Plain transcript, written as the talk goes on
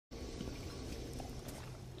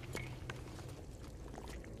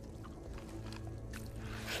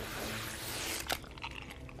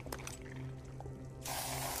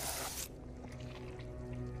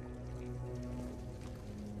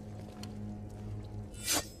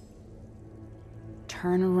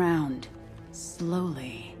turn around,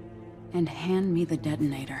 slowly, and hand me the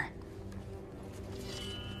detonator.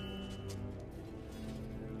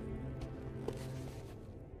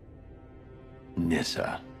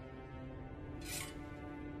 Nyssa.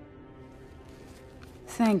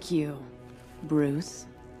 Thank you, Bruce.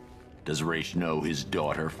 Does Raish know his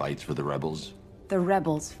daughter fights for the rebels? The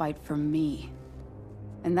rebels fight for me.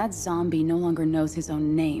 And that zombie no longer knows his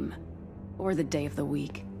own name, or the day of the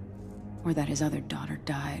week, or that his other daughter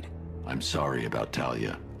died. I'm sorry about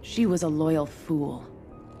Talia. She was a loyal fool.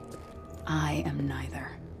 I am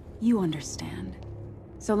neither. You understand.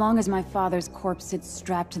 So long as my father's corpse sits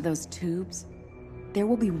strapped to those tubes, there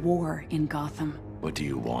will be war in Gotham. What do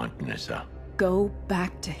you want, Nyssa? Go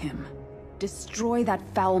back to him. Destroy that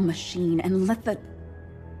foul machine and let the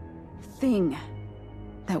thing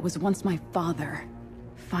that was once my father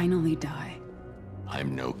finally die.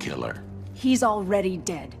 I'm no killer. He's already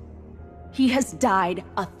dead. He has died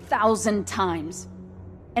 1,000 times.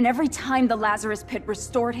 And every time the Lazarus Pit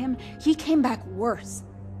restored him, he came back worse.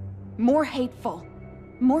 More hateful.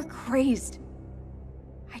 More crazed.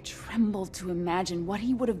 I tremble to imagine what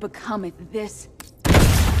he would have become if this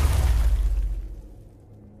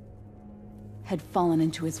had fallen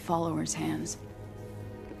into his followers' hands.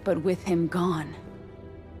 But with him gone,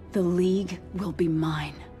 the League will be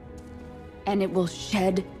mine. And it will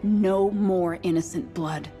shed no more innocent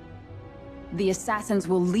blood. The assassins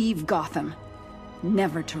will leave Gotham,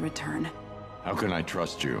 never to return. How can I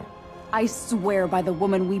trust you? I swear by the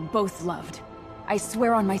woman we both loved. I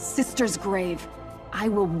swear on my sister's grave. I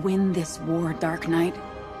will win this war, Dark Knight.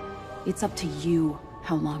 It's up to you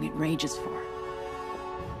how long it rages for.